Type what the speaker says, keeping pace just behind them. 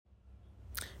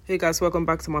Hey guys, welcome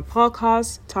back to my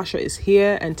podcast. Tasha is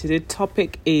here and today's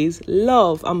topic is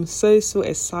love. I'm so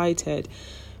excited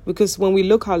because when we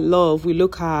look at love, we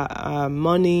look at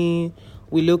money,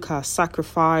 we look at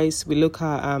sacrifice, we look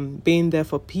at being there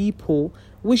for people,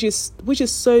 which is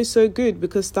so good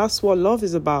because that's what love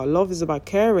is about. Love is about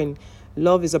caring.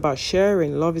 Love is about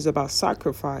sharing. Love is about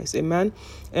sacrifice. Amen.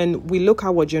 And we look at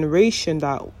our generation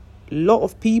that a lot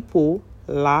of people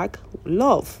lack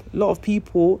love. A lot of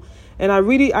people. And I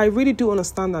really do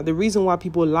understand that the reason why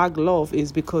people lack love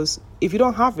is because if you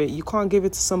don't have it, you can't give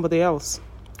it to somebody else,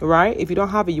 right? If you don't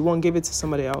have it, you won't give it to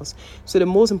somebody else. So the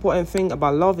most important thing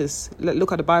about love is,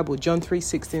 look at the Bible. John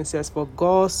 3:16 says, "For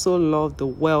God so loved the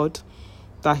world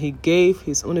that he gave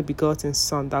his only begotten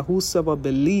son, that whosoever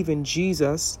believe in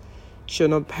Jesus shall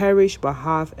not perish but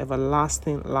have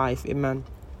everlasting life." Amen.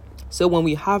 So when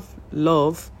we have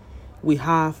love, we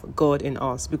have God in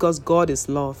us because God is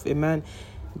love. Amen.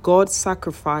 God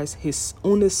sacrificed his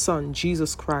only son,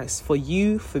 Jesus Christ, for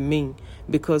you, for me,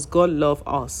 because God loved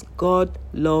us. God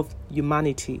loved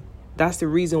humanity. That's the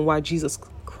reason why Jesus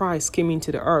Christ came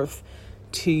into the earth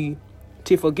to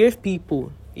forgive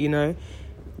people, you know.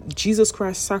 Jesus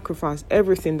Christ sacrificed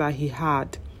everything that he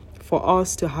had for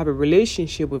us to have a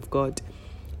relationship with God.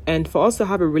 And for us to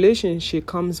have a relationship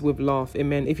comes with love.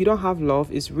 Amen. If you don't have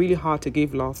love, it's really hard to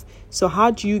give love. So how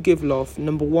do you give love?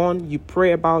 Number one, you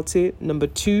pray about it. Number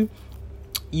two,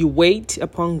 you wait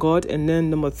upon God. And then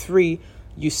number three,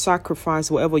 you sacrifice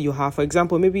whatever you have. For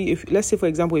example, let's say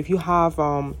if you have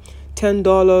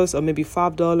 $10 or maybe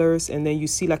 $5 and then you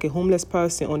see like a homeless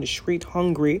person on the street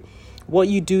hungry, what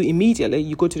you do immediately,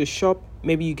 you go to the shop,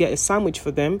 maybe you get a sandwich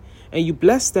for them and you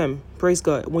bless them. Praise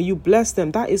God. When you bless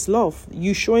them, that is love.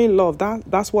 You showing love.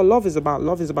 That's what love is about.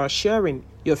 Love is about sharing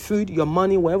your food, your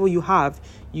money, whatever you have,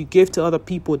 you give to other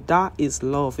people. That is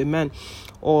love. Amen.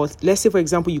 Or let's say, for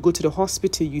example, you go to the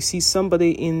hospital, you see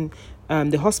somebody in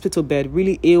the hospital bed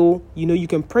really ill, you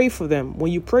can pray for them.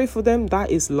 When you pray for them, that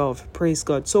is love. Praise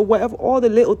God. So whatever, all the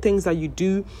little things that you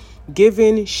do,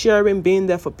 giving, sharing, being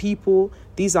there for people,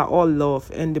 these are all love.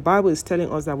 And the Bible is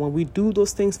telling us that when we do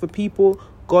those things for people,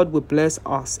 God will bless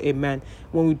us. Amen.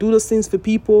 When we do those things for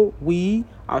people, we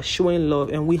are showing love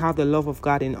and we have the love of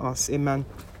God in us. Amen.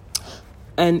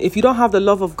 And if you don't have the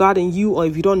love of God in you, or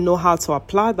if you don't know how to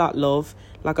apply that love,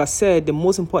 like I said, the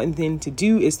most important thing to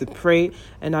do is to pray.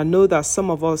 And I know that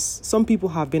some people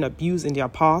have been abused in their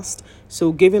past.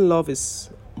 So giving love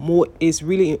is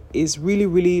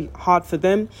really hard for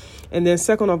them. And then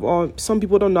second of all, some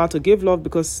people don't know how to give love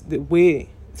because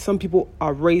some people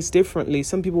are raised differently.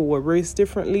 Some people were raised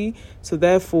differently. So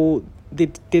therefore,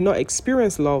 they did not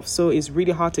experience love. So it's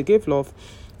really hard to give love.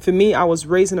 For me, I was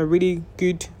raised in a really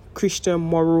good Christian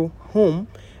moral home.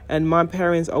 And my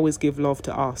parents always give love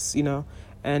to us,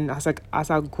 And as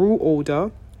I grew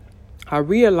older, I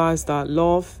realized that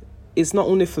love is not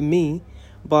only for me,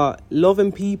 but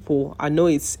loving people. I know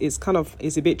it's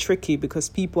a bit tricky because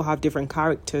people have different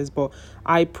characters, but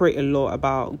I pray a lot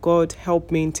about God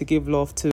help me to give love to